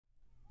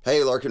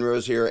Hey, Larkin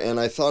Rose here, and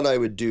I thought I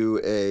would do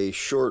a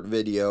short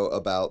video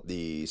about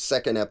the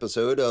second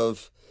episode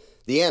of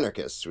The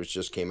Anarchists, which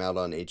just came out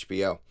on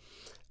HBO.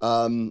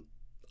 I'm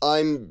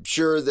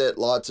sure that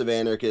lots of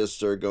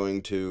anarchists are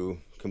going to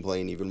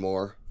complain even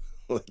more,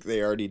 like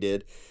they already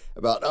did,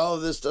 about, oh,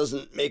 this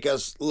doesn't make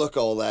us look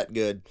all that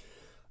good.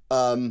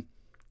 And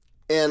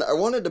I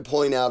wanted to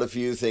point out a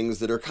few things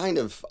that are kind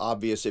of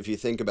obvious if you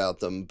think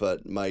about them,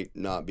 but might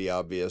not be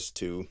obvious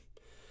to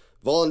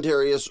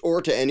voluntarists or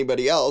to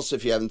anybody else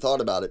if you haven't thought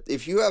about it.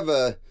 If you have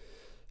a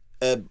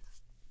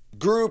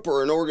group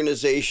or an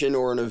organization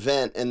or an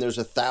event and there's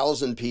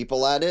 1,000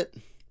 people at it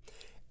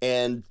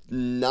and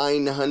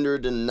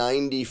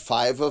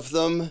 995 of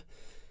them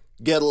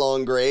get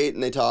along great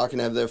and they talk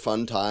and have their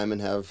fun time and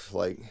have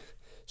like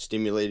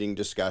stimulating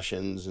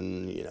discussions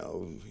and, you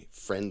know,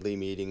 friendly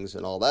meetings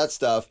and all that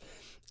stuff,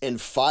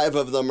 and 5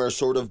 of them are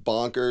sort of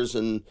bonkers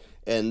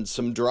and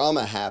some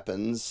drama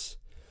happens,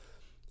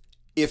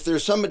 if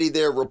there's somebody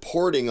there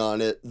reporting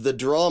on it, the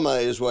drama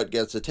is what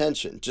gets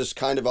attention, just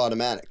kind of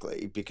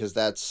automatically, because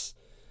that's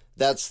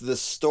the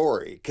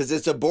story. Because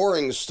it's a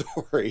boring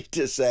story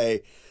to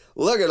say,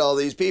 look at all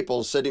these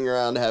people sitting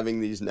around having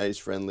these nice,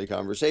 friendly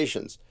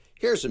conversations.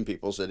 Here's some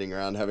people sitting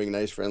around having a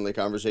nice, friendly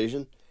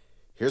conversation.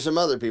 Here's some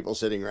other people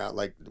sitting around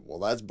like, well,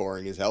 that's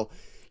boring as hell.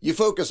 You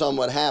focus on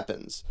what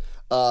happens.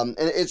 And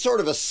it's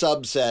sort of a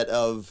subset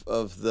of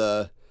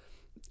the...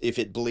 if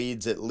it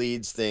bleeds, it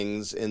leads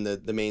things in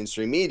the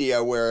mainstream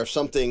media, where if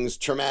something's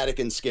traumatic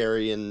and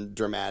scary and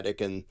dramatic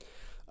and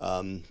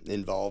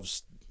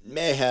involves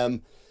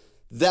mayhem,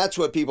 that's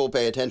what people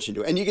pay attention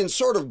to. And you can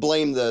sort of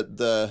blame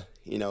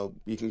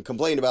you can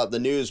complain about the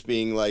news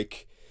being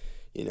like,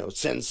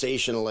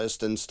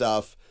 sensationalist and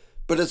stuff,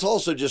 but it's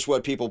also just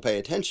what people pay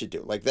attention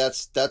to. Like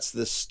that's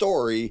the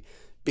story,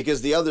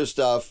 because the other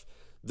stuff,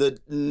 the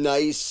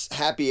nice,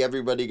 happy,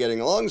 everybody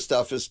getting along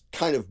stuff is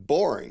kind of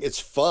boring.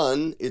 It's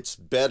fun. It's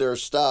better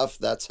stuff.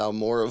 That's how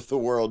more of the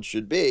world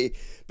should be.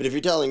 But if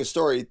you're telling a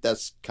story,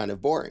 that's kind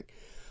of boring.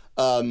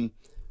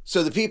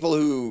 So the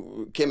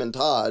people Kim and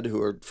Todd,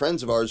 who are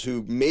friends of ours,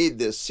 who made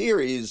this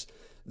series,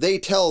 they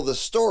tell the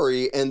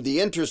story, and the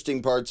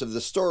interesting parts of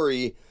the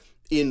story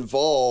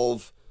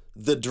involve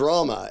the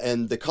drama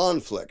and the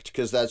conflict,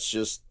 because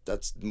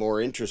that's more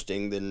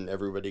interesting than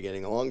everybody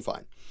getting along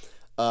fine.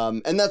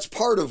 And that's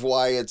part of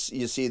why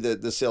you see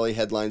the silly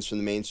headlines from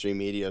the mainstream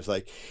media of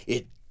like,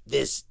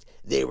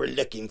 they were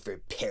looking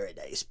for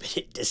paradise, but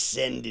it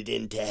descended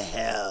into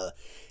hell.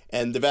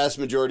 And the vast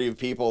majority of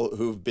people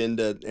who've been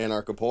to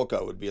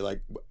Anarchapulco would be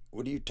like,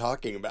 what are you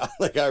talking about?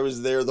 Like, I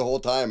was there the whole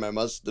time. I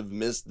must have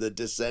missed the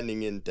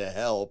descending into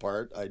hell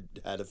part. I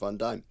had a fun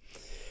time.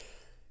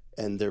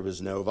 And there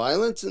was no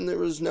violence and there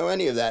was no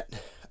any of that.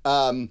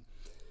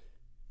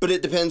 But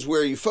it depends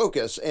where you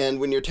focus. And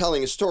when you're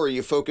telling a story,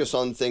 you focus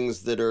on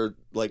things that are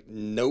like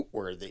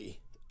noteworthy.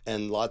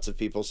 And lots of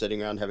people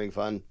sitting around having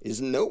fun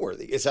isn't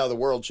noteworthy. It's how the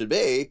world should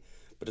be,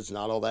 but it's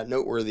not all that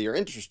noteworthy or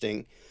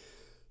interesting.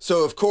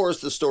 So of course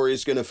the story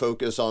is going to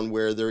focus on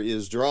where there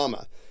is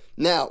drama.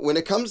 Now, when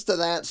it comes to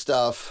that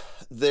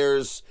stuff,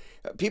 there's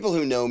people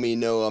who know me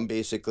know I'm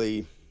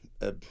basically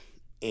a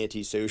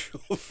antisocial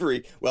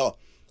freak. Well,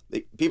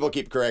 people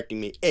keep correcting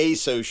me.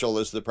 Asocial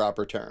is the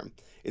proper term.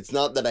 It's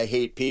not that I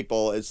hate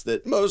people, it's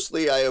that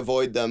mostly I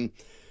avoid them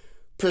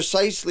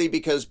precisely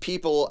because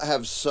people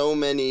have so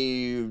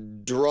many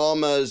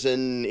dramas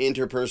and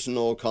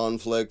interpersonal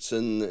conflicts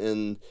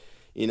and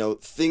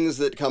things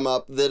that come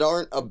up that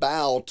aren't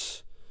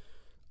about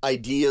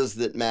ideas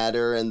that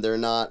matter, and they're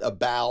not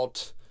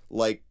about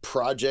like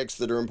projects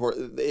that are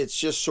important. It's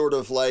just sort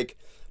of like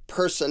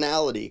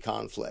personality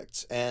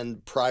conflicts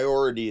and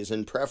priorities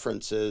and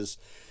preferences.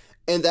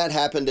 And that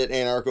happened at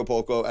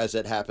Anarchapulco, as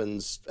it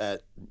happens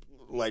at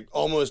like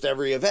almost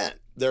every event.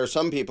 There are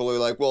some people who are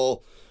like,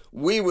 well,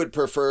 we would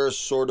prefer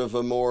sort of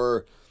a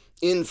more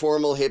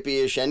informal,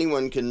 hippie-ish,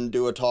 anyone can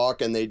do a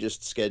talk and they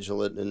just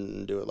schedule it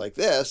and do it like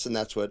this. And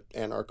that's what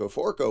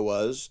Anarchaforco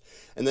was.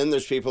 And then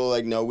there's people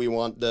like, no, we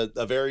want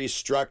a very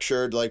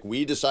structured, like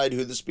we decide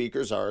who the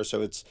speakers are.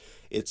 So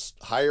it's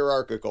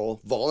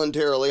hierarchical,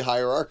 voluntarily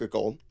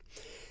hierarchical.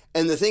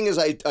 And the thing is,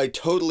 I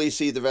totally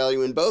see the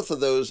value in both of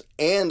those,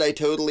 and I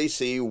totally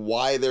see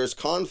why there's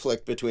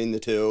conflict between the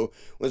two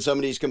when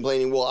somebody's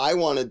complaining, well,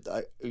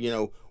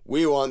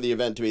 we want the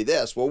event to be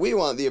this. Well, we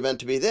want the event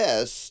to be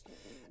this.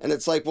 And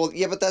it's like, well,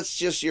 yeah, but that's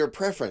just your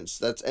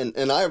preference.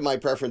 And I have my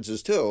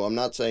preferences too. I'm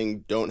not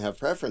saying don't have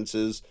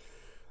preferences.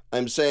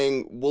 I'm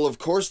saying, well, of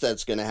course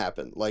that's going to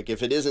happen. Like,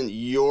 if it isn't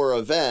your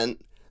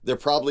event, they're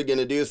probably going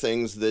to do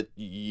things that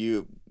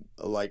you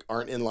like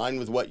aren't in line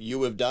with what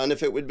you have done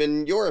if it would have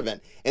been your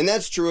event. And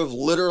that's true of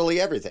literally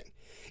everything.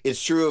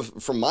 It's true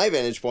of, from my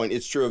vantage point,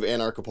 it's true of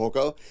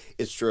Anarchapulco.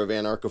 It's true of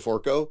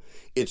Anarchaforco.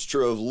 It's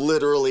true of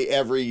literally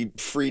every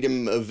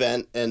freedom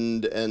event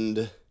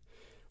and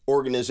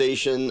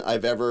organization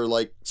I've ever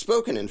like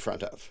spoken in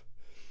front of.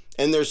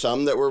 And there's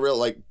some that were real,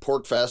 like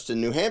Pork Fest in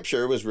New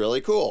Hampshire was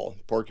really cool.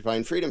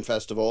 Porcupine Freedom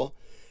Festival.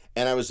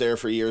 And I was there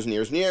for years and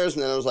years and years.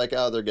 And then I was like,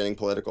 oh, they're getting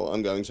political.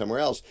 I'm going somewhere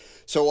else.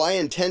 So I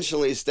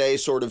intentionally stay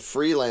sort of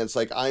freelance.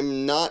 Like,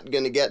 I'm not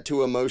going to get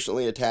too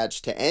emotionally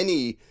attached to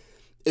any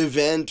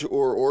event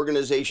or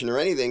organization or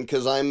anything,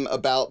 because I'm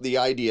about the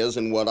ideas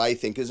and what I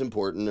think is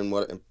important. And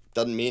what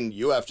doesn't mean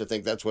you have to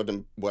think that's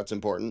what's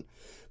important,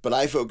 but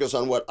I focus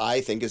on what I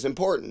think is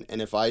important.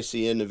 And if I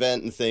see an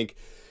event and think,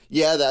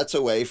 yeah, that's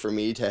a way for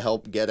me to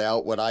help get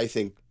out what I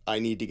think I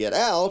need to get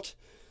out,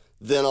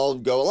 then I'll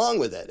go along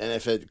with it. And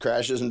if it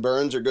crashes and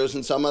burns or goes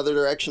in some other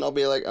direction, I'll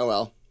be like, oh,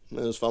 well, it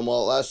was fun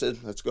while it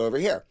lasted. Let's go over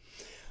here.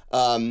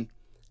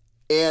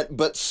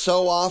 But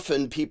so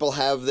often people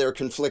have their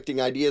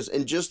conflicting ideas,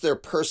 and just their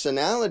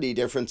personality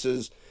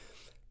differences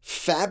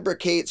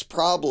fabricates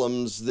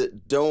problems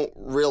that don't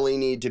really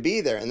need to be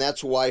there. And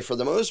that's why, for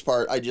the most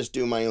part, I just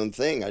do my own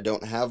thing. I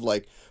don't have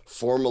like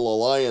formal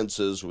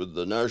alliances with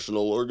the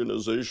National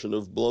Organization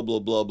of blah, blah,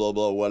 blah, blah,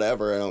 blah,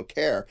 whatever. I don't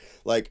care.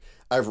 Like,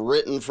 I've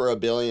written for 1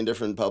 billion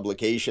different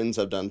publications.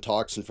 I've done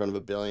talks in front of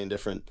 1 billion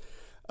different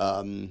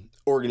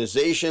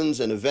organizations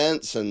and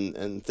events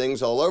and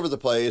things all over the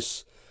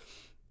place.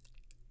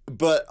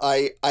 But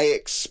I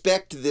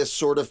expect this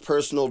sort of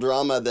personal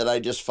drama that I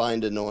just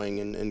find annoying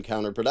and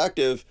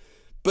counterproductive.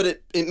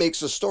 But it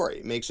makes a story.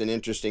 It makes an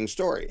interesting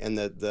story. And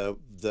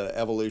the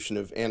evolution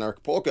of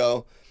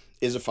Anarchpolko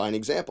is a fine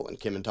example. And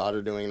Kim and Todd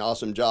are doing an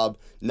awesome job,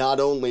 not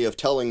only of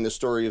telling the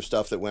story of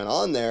stuff that went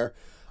on there,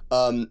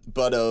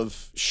 but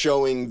of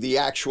showing the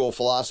actual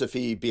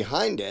philosophy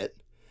behind it,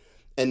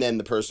 and then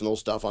the personal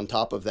stuff on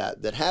top of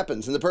that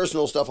happens. And the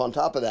personal stuff on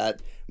top of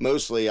that,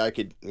 mostly I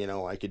could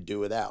do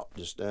without,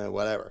 just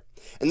whatever.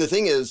 And the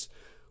thing is,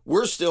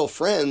 we're still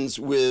friends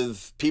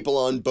with people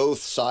on both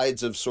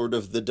sides of sort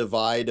of the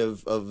divide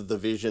of the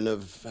vision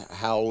of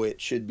how it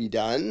should be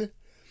done,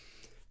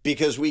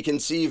 because we can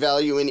see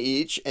value in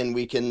each, and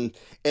we can,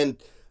 and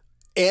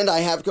I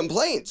have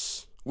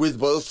complaints with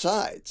both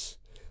sides.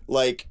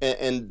 Like,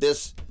 and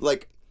this,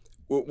 like,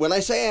 when I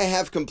say I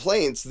have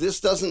complaints, this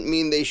doesn't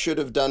mean they should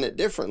have done it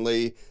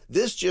differently.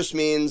 This just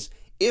means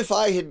if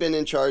I had been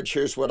in charge,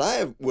 here's what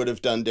I would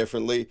have done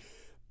differently,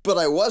 but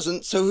I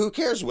wasn't, so who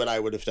cares what I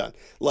would have done?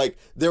 Like,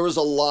 there was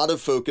a lot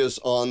of focus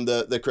on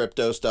the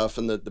crypto stuff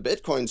and the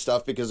Bitcoin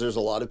stuff, because there's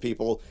a lot of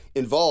people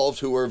involved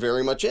who are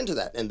very much into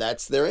that, and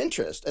that's their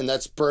interest, and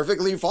that's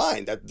perfectly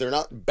fine. That they're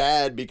not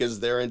bad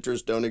because their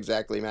interests don't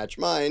exactly match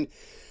mine.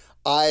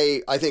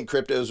 I think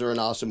cryptos are an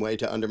awesome way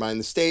to undermine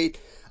the state.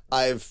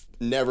 I've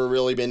never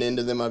really been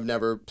into them. I've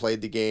never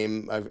played the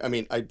game.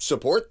 I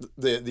support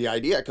the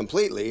idea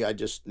completely. I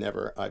just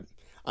never,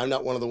 I'm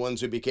not one of the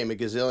ones who became a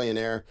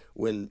gazillionaire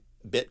when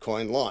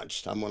Bitcoin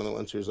launched. I'm one of the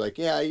ones who's like,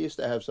 yeah, I used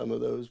to have some of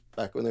those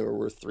back when they were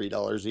worth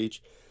 $3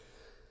 each.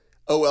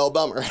 Oh, well,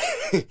 bummer.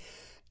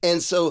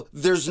 And so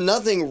there's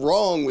nothing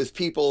wrong with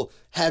people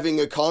having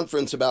a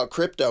conference about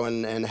crypto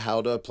and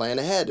how to plan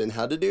ahead and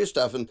how to do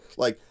stuff. And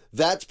like,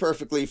 that's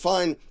perfectly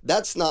fine.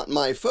 That's not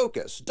my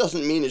focus.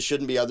 Doesn't mean it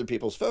shouldn't be other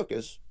people's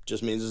focus.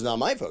 Just means it's not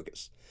my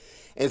focus.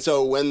 And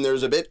so when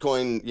there's a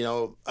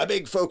Bitcoin, a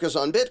big focus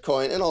on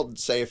Bitcoin, and I'll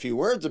say a few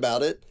words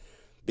about it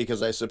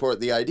because I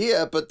support the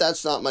idea, but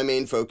that's not my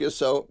main focus.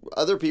 So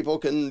other people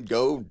can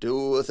go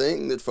do a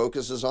thing that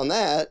focuses on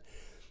that.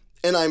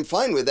 And I'm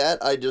fine with that.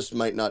 I just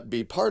might not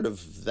be part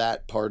of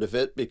that part of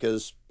it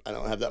because I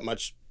don't have that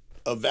much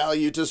of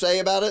value to say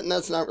about it, and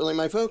that's not really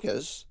my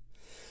focus.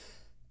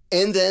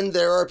 And then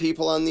there are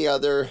people on the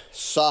other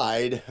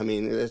side. I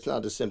mean, it's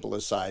not as simple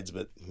as sides,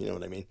 but you know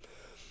what I mean.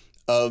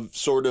 Of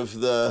sort of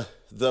the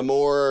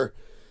more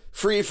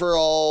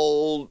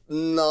free-for-all,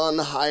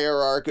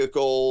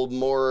 non-hierarchical,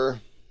 more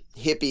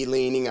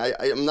hippie-leaning.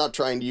 I'm not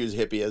trying to use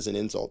hippie as an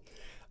insult,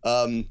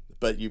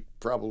 but you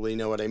probably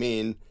know what I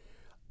mean.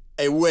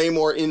 A way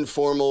more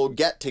informal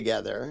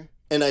get-together.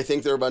 And I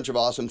think there are a bunch of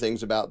awesome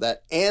things about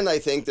that. And I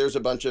think there's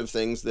a bunch of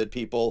things that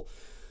people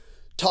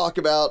talk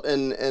about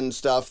and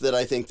stuff that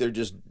I think they're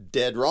just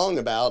dead wrong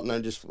about. And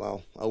I'm just,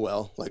 well, oh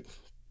well. Like,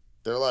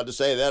 they're allowed to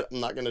say that. I'm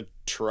not going to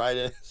try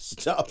to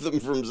stop them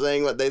from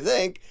saying what they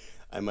think.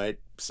 I might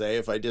say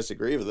if I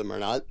disagree with them or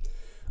not.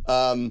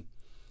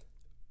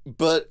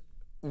 But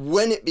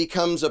when it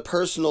becomes a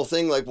personal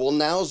thing, like, well,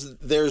 now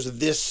there's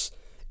this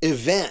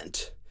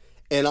event,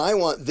 and I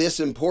want this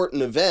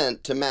important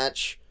event to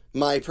match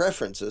my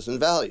preferences and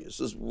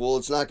values. Well,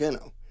 it's not going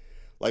to.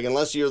 Like,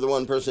 unless you're the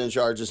one person in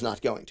charge, it's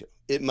not going to.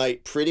 It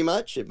might pretty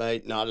much. It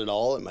might not at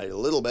all. It might a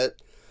little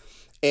bit.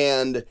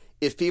 And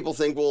if people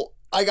think, well,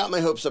 I got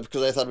my hopes up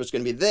because I thought it was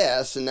going to be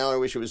this, and now I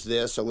wish it was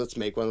this, so let's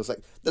make one. It's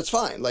like, that's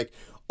fine. Like,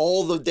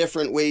 all the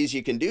different ways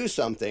you can do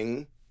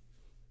something,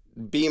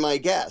 be my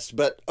guest.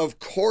 But of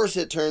course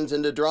it turns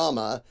into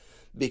drama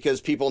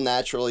because people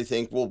naturally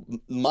think, well,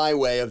 my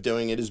way of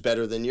doing it is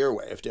better than your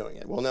way of doing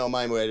it. Well, no,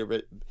 my way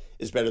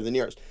is better than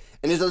yours.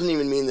 And it doesn't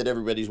even mean that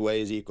everybody's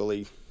way is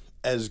equally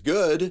as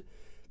good,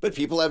 but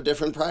people have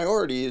different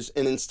priorities.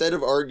 And instead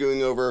of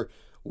arguing over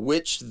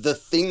which the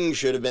thing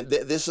should have been,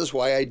 this is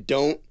why I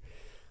don't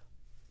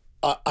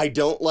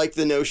like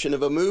the notion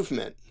of a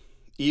movement,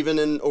 even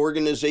an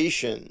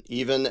organization,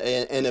 even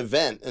an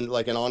event, and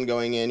like an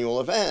ongoing annual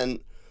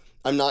event.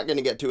 I'm not going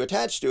to get too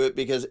attached to it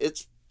because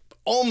it's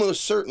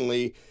almost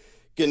certainly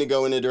going to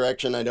go in a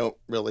direction I don't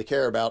really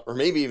care about, or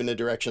maybe even a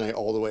direction I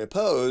all the way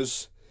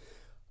oppose,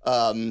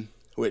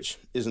 which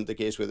isn't the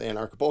case with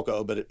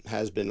Anarchapulco, but it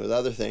has been with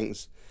other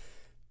things.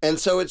 And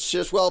so it's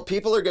just, well,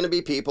 people are going to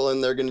be people,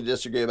 and they're going to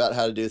disagree about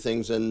how to do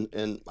things.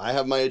 And I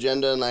have my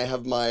agenda, and I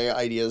have my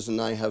ideas,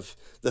 and I have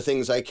the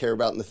things I care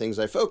about and the things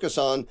I focus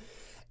on.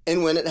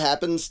 And when it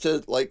happens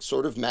to, like,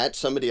 sort of match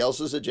somebody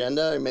else's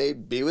agenda, I may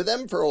be with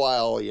them for a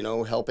while, you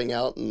know, helping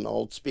out, and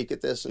I'll speak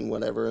at this and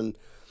whatever. And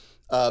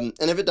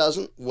if it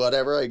doesn't,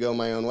 whatever, I go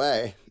my own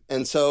way.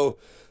 And so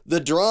the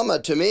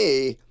drama, to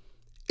me,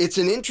 it's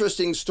an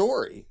interesting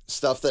story,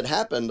 stuff that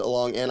happened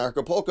along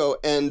Anarchapulco.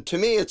 And to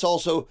me, it's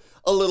also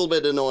a little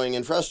bit annoying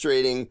and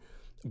frustrating,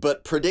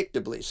 but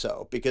predictably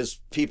so, because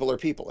people are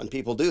people and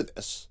people do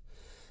this.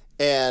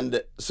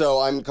 And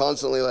so I'm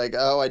constantly like,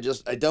 oh, I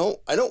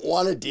don't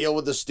want to deal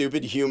with the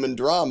stupid human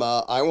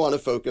drama. I want to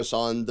focus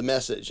on the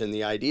message and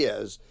the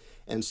ideas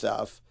and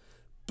stuff.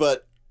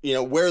 But, you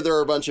know, where there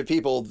are a bunch of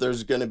people,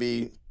 there's going to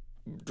be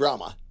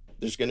drama.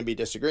 There's going to be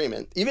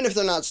disagreement, even if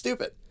they're not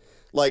stupid.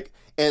 Like,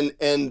 and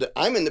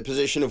I'm in the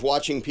position of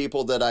watching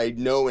people that I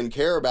know and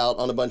care about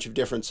on a bunch of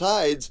different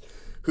sides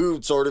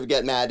who sort of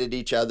get mad at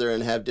each other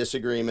and have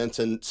disagreements.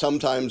 And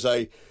sometimes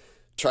I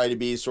try to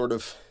be sort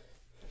of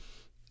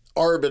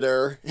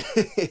arbiter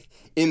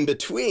in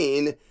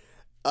between.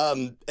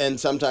 And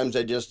sometimes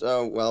I just,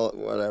 oh, well,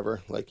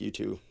 whatever, like you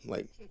two,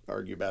 like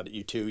argue about it.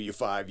 You two, you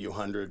five, you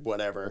 100,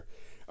 whatever,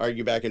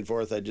 argue back and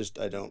forth. I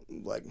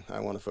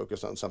want to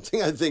focus on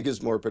something I think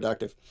is more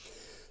productive.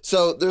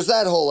 So there's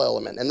that whole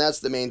element, and that's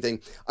the main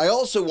thing. I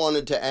also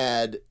wanted to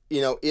add, you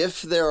know,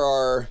 if there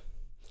are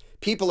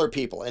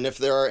people, and if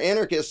there are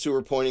anarchists who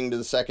are pointing to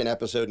the second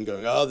episode and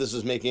going, oh, this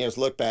is making us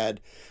look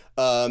bad,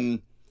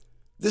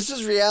 this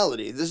is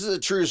reality. This is a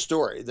true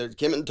story. That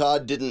Kim and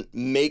Todd didn't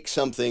make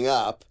something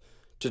up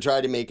to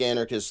try to make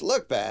anarchists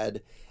look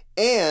bad,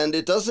 and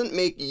it doesn't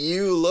make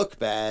you look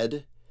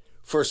bad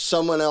for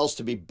someone else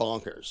to be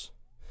bonkers.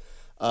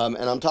 And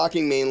I'm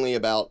talking mainly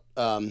about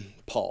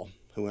Paul,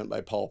 who went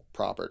by Paul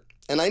Propert.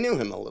 And I knew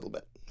him a little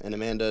bit. And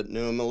Amanda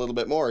knew him a little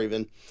bit more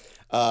even.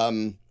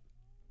 And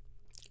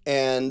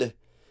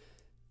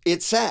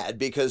it's sad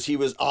because he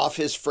was off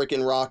his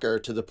frickin' rocker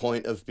to the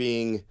point of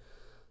being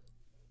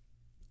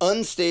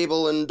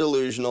unstable and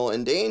delusional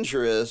and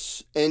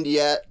dangerous. And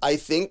yet I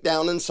think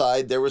down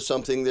inside there was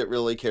something that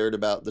really cared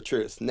about the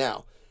truth.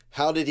 Now,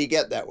 how did he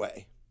get that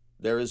way?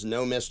 There is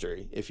no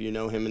mystery, if you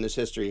know him and his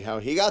history, how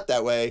he got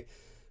that way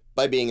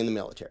by being in the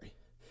military.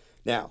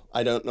 Now,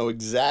 I don't know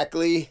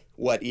exactly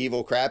what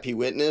evil crap he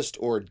witnessed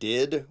or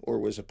did or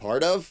was a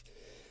part of,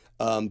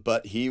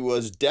 but he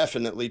was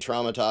definitely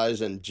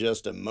traumatized and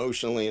just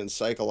emotionally and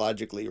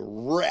psychologically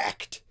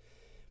wrecked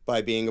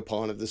by being a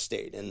pawn of the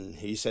state. And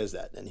he says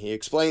that, and he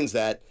explains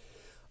that,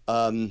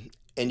 and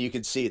you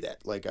could see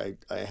that. Like, I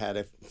had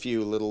a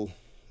few little,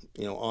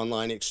 you know,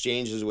 online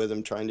exchanges with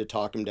him, trying to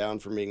talk him down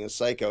from being a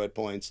psycho at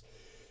points,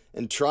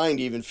 and trying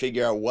to even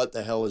figure out what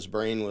the hell his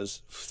brain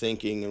was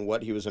thinking and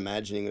what he was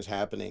imagining was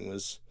happening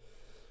was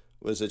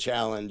a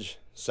challenge.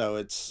 So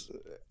it's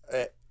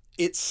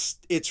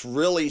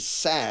really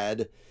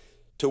sad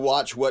to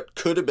watch what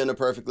could have been a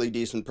perfectly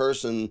decent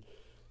person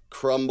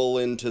crumble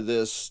into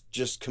this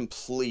just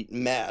complete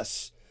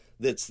mess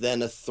that's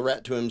then a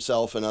threat to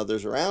himself and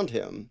others around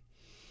him.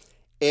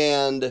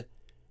 And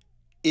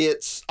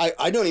it's,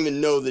 I don't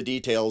even know the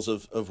details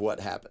of what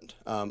happened.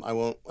 I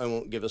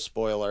won't give a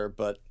spoiler,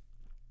 but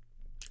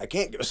I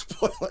can't give a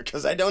spoiler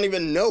because I don't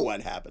even know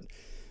what happened.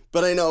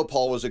 But I know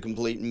Paul was a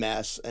complete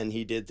mess, and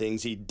he did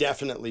things he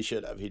definitely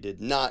should have. He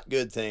did not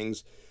good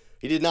things.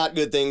 He did not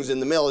good things in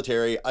the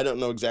military. I don't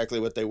know exactly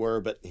what they were,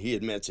 but he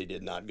admits he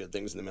did not good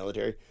things in the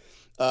military.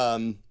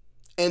 And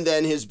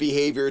then his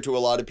behavior to a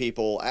lot of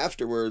people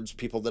afterwards,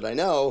 people that I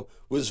know,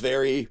 was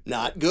very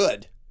not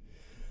good.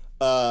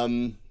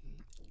 And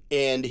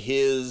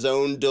his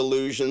own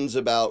delusions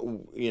about,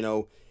 you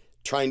know,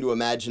 trying to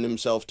imagine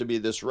himself to be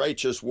this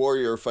righteous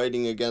warrior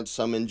fighting against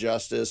some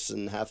injustice,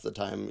 and half the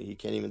time he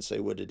can't even say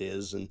what it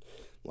is, and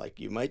like,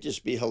 you might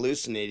just be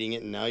hallucinating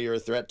it and now you're a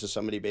threat to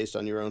somebody based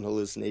on your own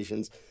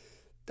hallucinations.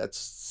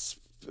 That's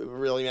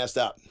really messed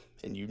up,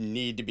 and you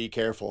need to be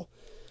careful.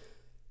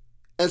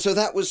 And so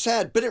that was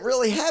sad, but it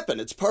really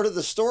happened. It's part of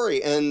the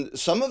story, and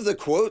some of the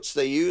quotes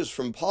they use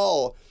from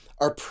Paul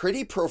are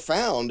pretty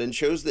profound and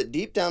shows that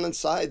deep down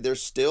inside there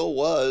still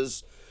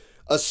was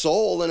a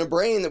soul and a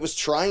brain that was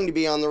trying to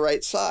be on the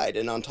right side.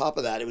 And on top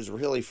of that, it was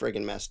really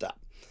friggin' messed up.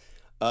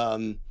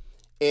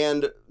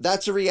 And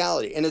that's a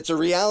reality. And it's a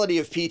reality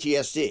of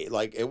PTSD.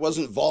 Like, it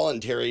wasn't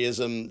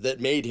voluntarism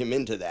that made him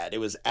into that. It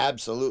was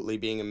absolutely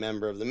being a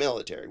member of the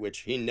military, which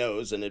he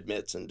knows and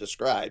admits and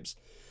describes.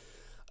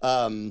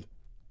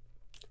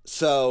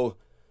 So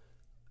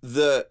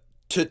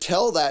to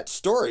tell that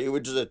story,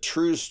 which is a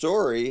true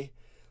story,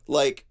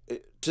 like,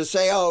 to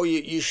say, oh,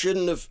 you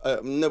shouldn't have,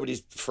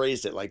 nobody's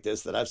phrased it like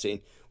this that I've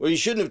seen. Well, you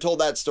shouldn't have told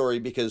that story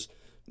because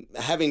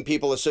having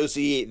people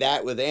associate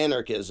that with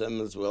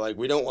anarchism is like,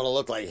 we don't want to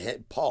look like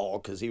Paul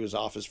because he was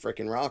off his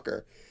frickin'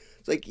 rocker.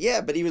 It's like,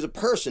 yeah, but he was a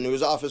person who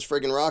was off his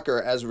friggin'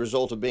 rocker as a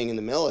result of being in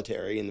the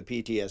military and the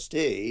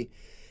PTSD.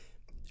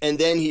 And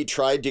then he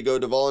tried to go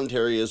to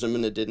voluntarism,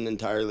 and it didn't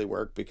entirely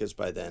work because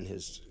by then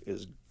his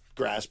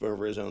grasp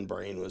over his own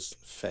brain was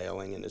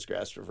failing and his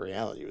grasp of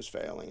reality was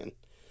failing. And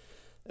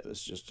it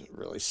was just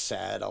really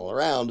sad all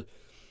around.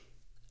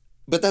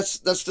 But that's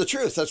the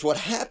truth. That's what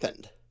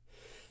happened.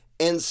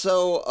 And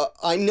so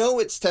I know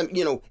it's,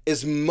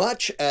 as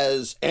much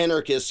as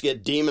anarchists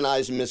get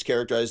demonized and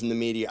mischaracterized in the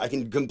media, I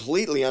can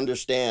completely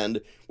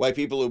understand why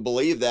people who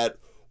believe that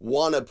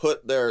want to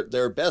put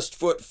their best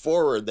foot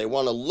forward. They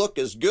want to look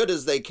as good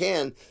as they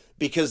can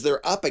because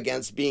they're up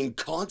against being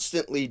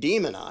constantly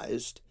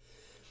demonized.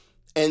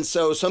 And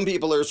so some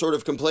people are sort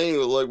of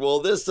complaining, like, well,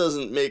 this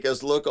doesn't make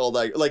us look all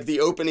that, like the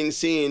opening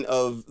scene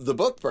of the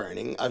book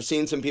burning. I've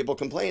seen some people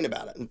complain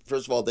about it. And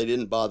first of all, they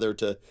didn't bother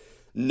to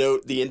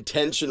note the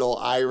intentional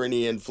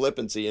irony and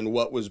flippancy in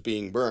what was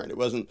being burned. It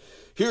wasn't,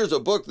 here's a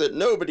book that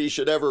nobody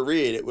should ever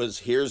read. It was,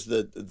 here's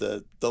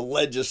the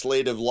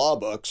legislative law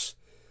books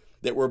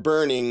that were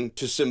burning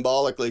to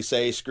symbolically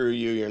say, screw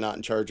you, you're not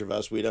in charge of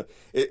us. We don't,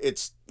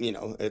 it's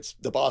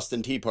the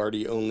Boston Tea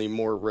Party, only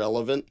more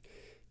relevant,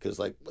 because,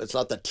 like, it's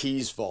not the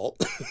tea's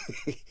fault.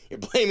 You're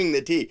blaming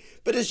the tea.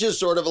 But it's just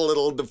sort of a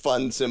little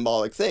fun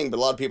symbolic thing. But a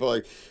lot of people are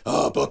like,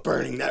 oh, book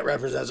burning, that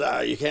represents,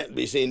 you can't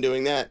be seen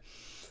doing that.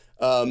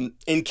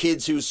 And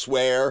kids who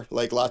swear,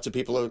 like, lots of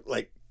people are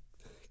like,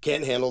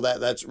 can't handle that.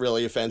 That's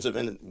really offensive.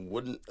 And it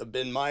wouldn't have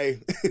been my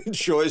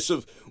choice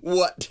of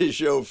what to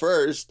show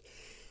first.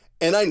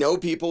 And I know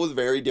people with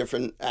very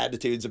different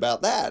attitudes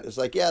about that. It's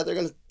like, yeah, they're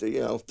going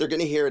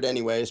to hear it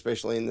anyway,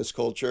 especially in this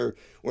culture.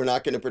 We're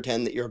not going to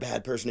pretend that you're a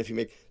bad person if you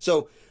make.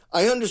 So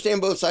I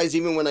understand both sides,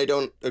 even when I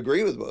don't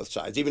agree with both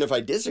sides, even if I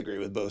disagree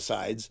with both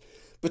sides.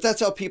 But that's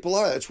how people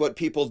are. That's what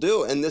people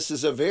do. And this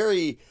is a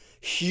very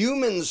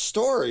human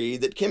story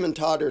that Kim and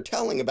Todd are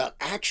telling about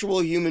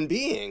actual human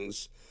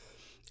beings.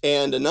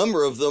 And a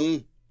number of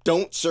them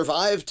don't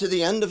survive to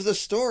the end of the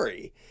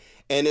story.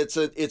 And it's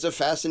a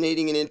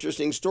fascinating and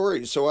interesting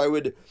story. So I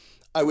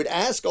would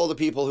ask all the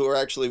people who are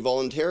actually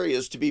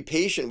voluntarists to be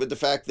patient with the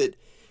fact that,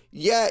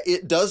 yeah,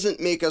 it doesn't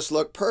make us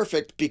look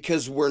perfect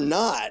because we're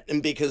not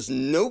and because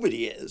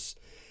nobody is.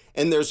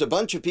 And there's a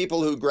bunch of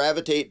people who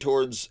gravitate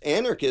towards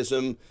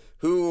anarchism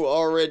who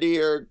already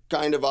are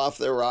kind of off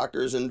their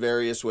rockers in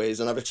various ways.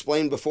 And I've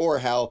explained before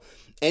how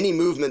any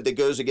movement that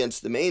goes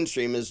against the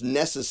mainstream is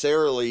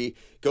necessarily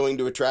going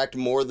to attract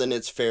more than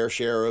its fair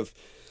share of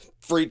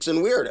freaks and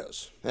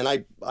weirdos. And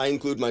I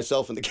include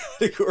myself in the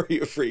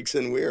category of freaks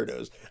and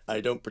weirdos. I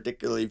don't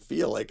particularly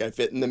feel like I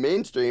fit in the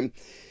mainstream.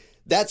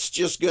 That's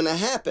just going to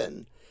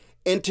happen.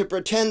 And to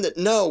pretend that,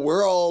 no,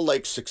 we're all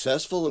like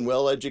successful and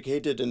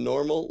well-educated and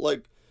normal,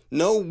 like,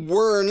 no,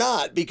 we're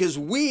not, because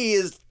we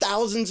is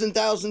thousands and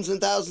thousands and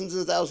thousands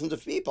and thousands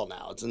of people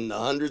now. It's in the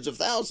hundreds of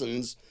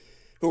thousands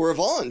who are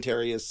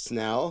voluntarists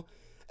now.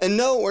 And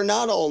no, we're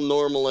not all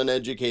normal and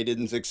educated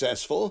and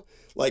successful.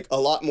 Like, a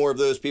lot more of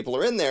those people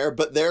are in there,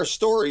 but their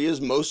story is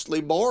mostly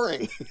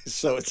boring.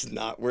 So it's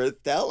not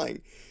worth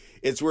telling.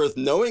 It's worth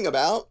knowing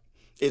about.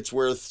 It's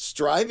worth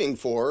striving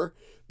for.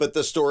 But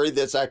the story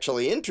that's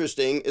actually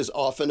interesting is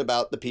often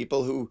about the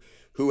people who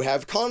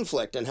have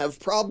conflict and have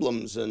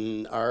problems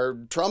and are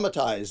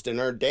traumatized and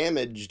are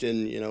damaged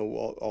and,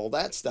 all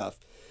that stuff.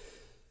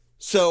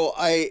 So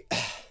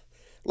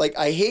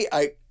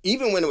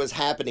even when it was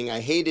happening,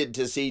 I hated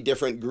to see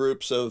different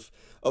groups of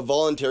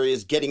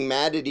voluntarists getting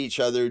mad at each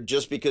other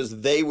just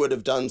because they would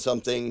have done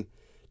something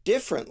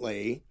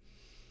differently,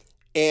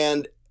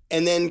 and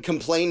then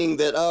complaining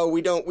that, oh,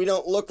 we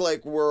don't look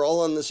like we're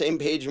all on the same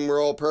page and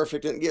we're all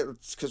perfect. And yeah,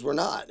 it's because we're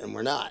not, and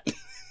we're not.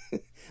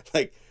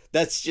 Like,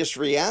 that's just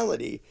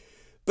reality.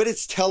 But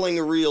it's telling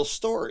a real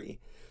story.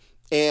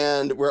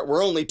 And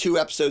we're only 2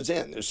 episodes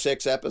in. There's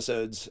 6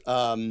 episodes.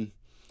 And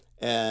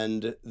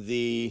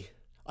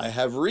I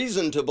have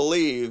reason to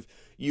believe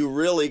you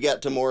really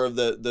get to more of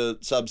the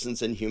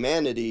substance and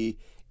humanity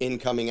in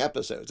coming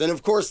episodes. And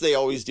of course, they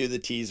always do the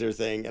teaser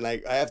thing. And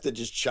I have to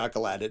just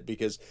chuckle at it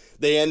because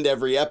they end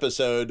every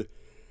episode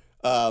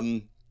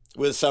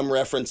with some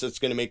reference that's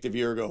going to make the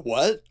viewer go,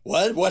 what?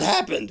 What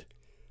happened?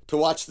 To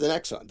watch the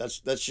next one.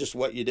 That's just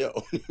what you do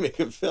when you make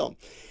a film.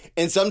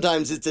 And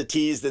sometimes it's a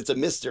tease that's a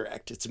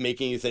misdirect. It's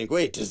making you think,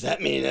 wait, does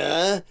that mean,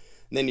 And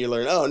then you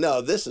learn, oh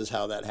no, this is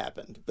how that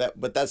happened.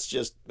 But that's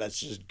just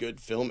good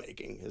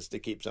filmmaking, is to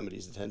keep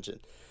somebody's attention.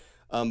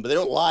 But they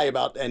don't lie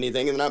about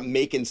anything, and they're not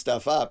making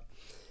stuff up.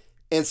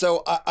 And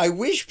so I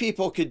wish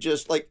people could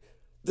just, like,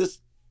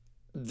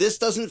 this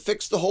doesn't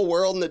fix the whole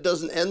world, and it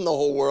doesn't end the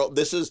whole world.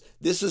 This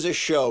is a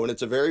show, and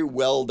it's a very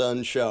well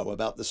done show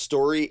about the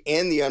story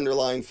and the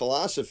underlying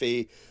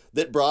philosophy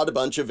that brought a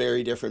bunch of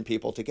very different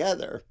people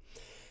together.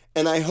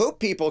 And I hope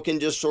people can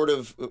just sort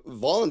of,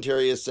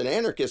 voluntarists and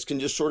anarchists can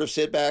just sort of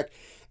sit back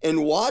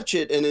and watch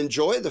it and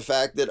enjoy the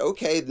fact that,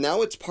 okay,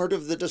 now it's part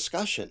of the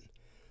discussion.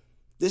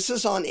 This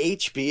is on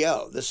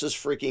HBO. This is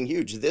freaking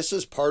huge. This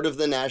is part of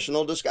the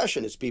national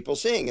discussion. It's people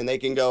seeing, and they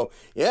can go,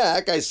 yeah,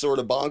 that guy's sort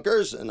of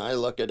bonkers. And I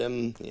look at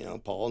him,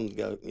 Paul, and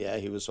go, yeah,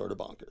 he was sort of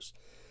bonkers.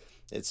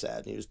 It's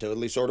sad. He was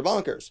totally sort of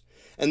bonkers.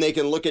 And they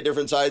can look at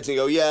different sides and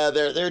go, yeah,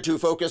 they're too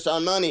focused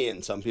on money.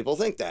 And some people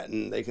think that.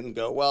 And they can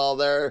go, well,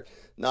 they're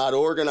not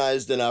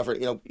organized enough. Or,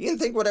 you can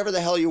think whatever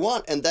the hell you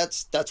want. And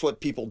that's what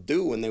people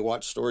do when they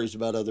watch stories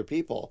about other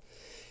people.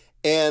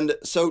 And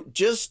so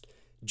just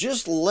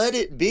let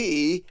it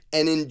be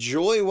and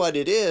enjoy what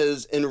it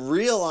is and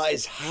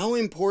realize how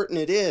important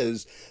it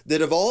is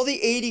that of all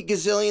the 80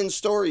 gazillion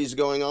stories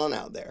going on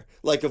out there,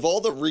 like of all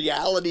the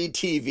reality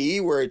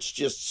TV where it's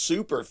just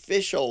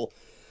superficial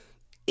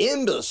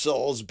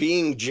imbeciles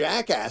being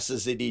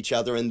jackasses at each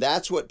other and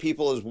that's what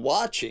people is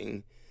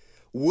watching,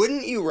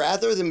 wouldn't you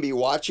rather than be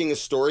watching a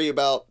story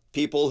about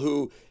people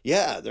who,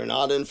 yeah, they're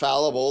not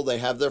infallible, they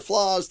have their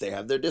flaws, they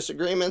have their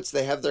disagreements,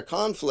 they have their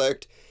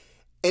conflict,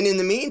 and in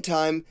the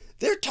meantime,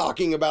 they're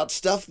talking about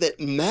stuff that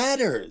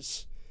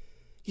matters.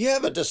 You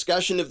have a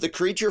discussion of the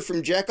creature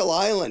from Jekyll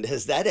Island.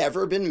 Has that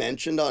ever been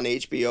mentioned on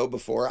HBO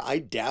before? I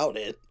doubt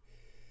it.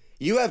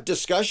 You have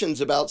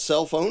discussions about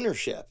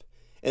self-ownership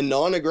and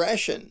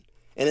non-aggression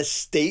and a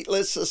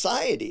stateless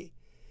society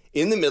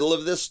in the middle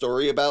of this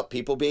story about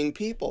people being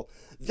people.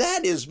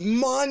 That is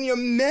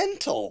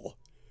monumental.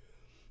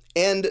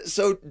 And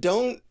so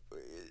don't,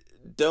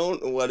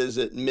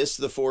 miss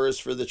the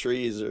forest for the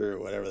trees or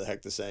whatever the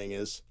heck the saying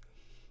is.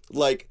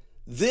 Like,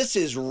 this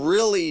is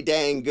really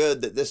dang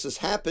good that this is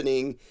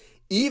happening,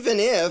 even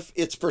if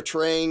it's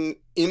portraying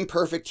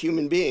imperfect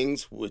human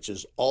beings, which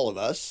is all of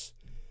us,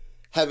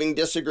 having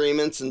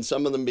disagreements and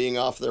some of them being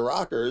off their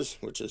rockers,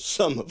 which is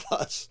some of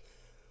us.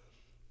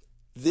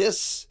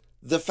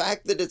 The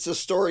fact that it's a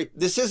story,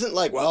 this isn't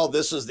like, well,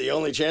 this is the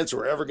only chance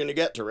we're ever going to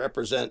get to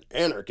represent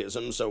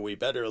anarchism, so we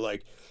better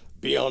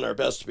be on our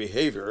best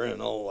behavior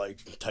and all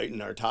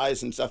tighten our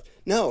ties and stuff.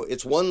 No,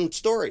 it's one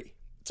story.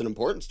 It's an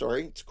important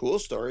story. It's a cool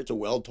story. It's a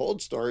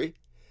well-told story.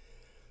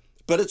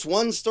 But it's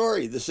one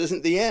story. This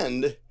isn't the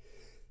end.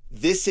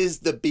 This is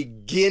the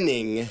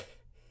beginning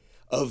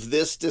of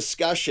this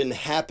discussion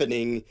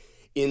happening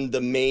in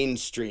the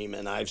mainstream.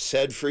 And I've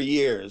said for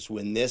years,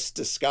 when this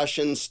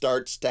discussion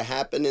starts to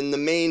happen in the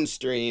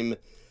mainstream,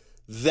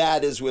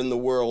 that is when the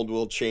world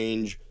will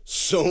change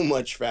so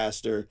much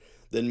faster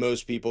than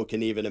most people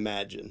can even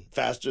imagine.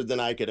 Faster than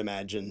I could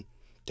imagine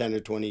 10 or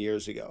 20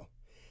 years ago.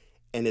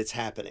 And it's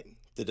happening.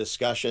 The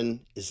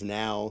discussion is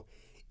now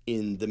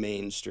in the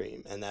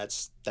mainstream. And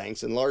that's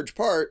thanks in large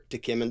part to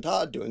Kim and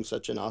Todd doing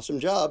such an awesome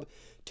job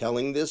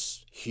telling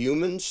this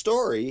human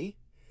story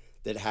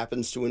that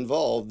happens to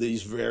involve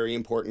these very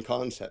important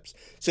concepts.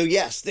 So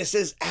yes, this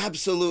is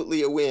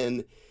absolutely a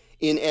win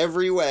in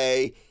every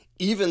way,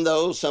 even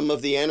though some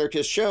of the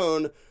anarchists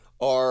shown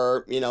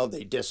are,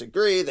 they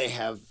disagree, they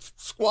have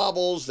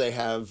squabbles, they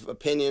have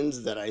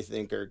opinions that I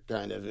think are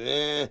kind of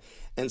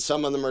and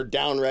some of them are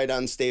downright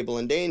unstable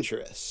and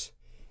dangerous.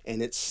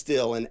 And it's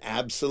still an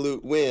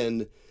absolute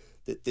win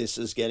that this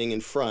is getting in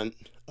front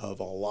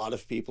of a lot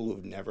of people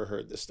who've never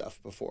heard this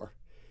stuff before.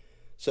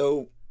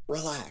 So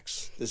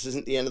relax. This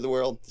isn't the end of the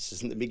world. This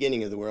isn't the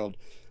beginning of the world.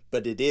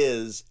 But it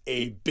is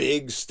a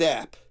big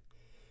step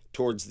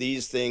towards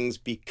these things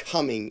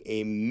becoming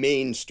a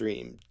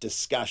mainstream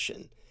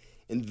discussion.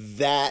 And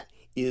that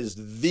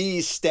is the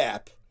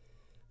step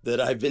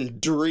that I've been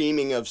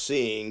dreaming of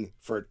seeing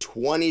for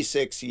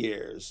 26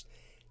 years.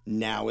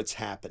 Now it's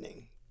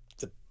happening.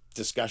 The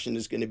discussion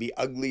is going to be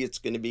ugly. It's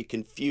going to be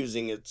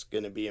confusing. It's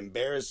going to be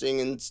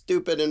embarrassing and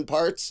stupid in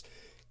parts,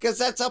 because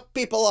that's how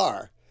people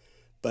are.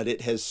 But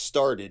it has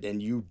started,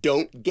 and you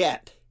don't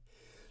get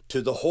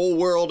to the whole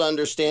world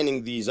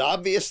understanding these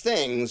obvious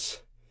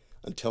things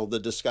until the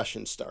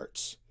discussion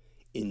starts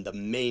in the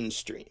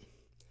mainstream.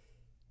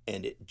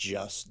 And it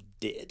just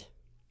did.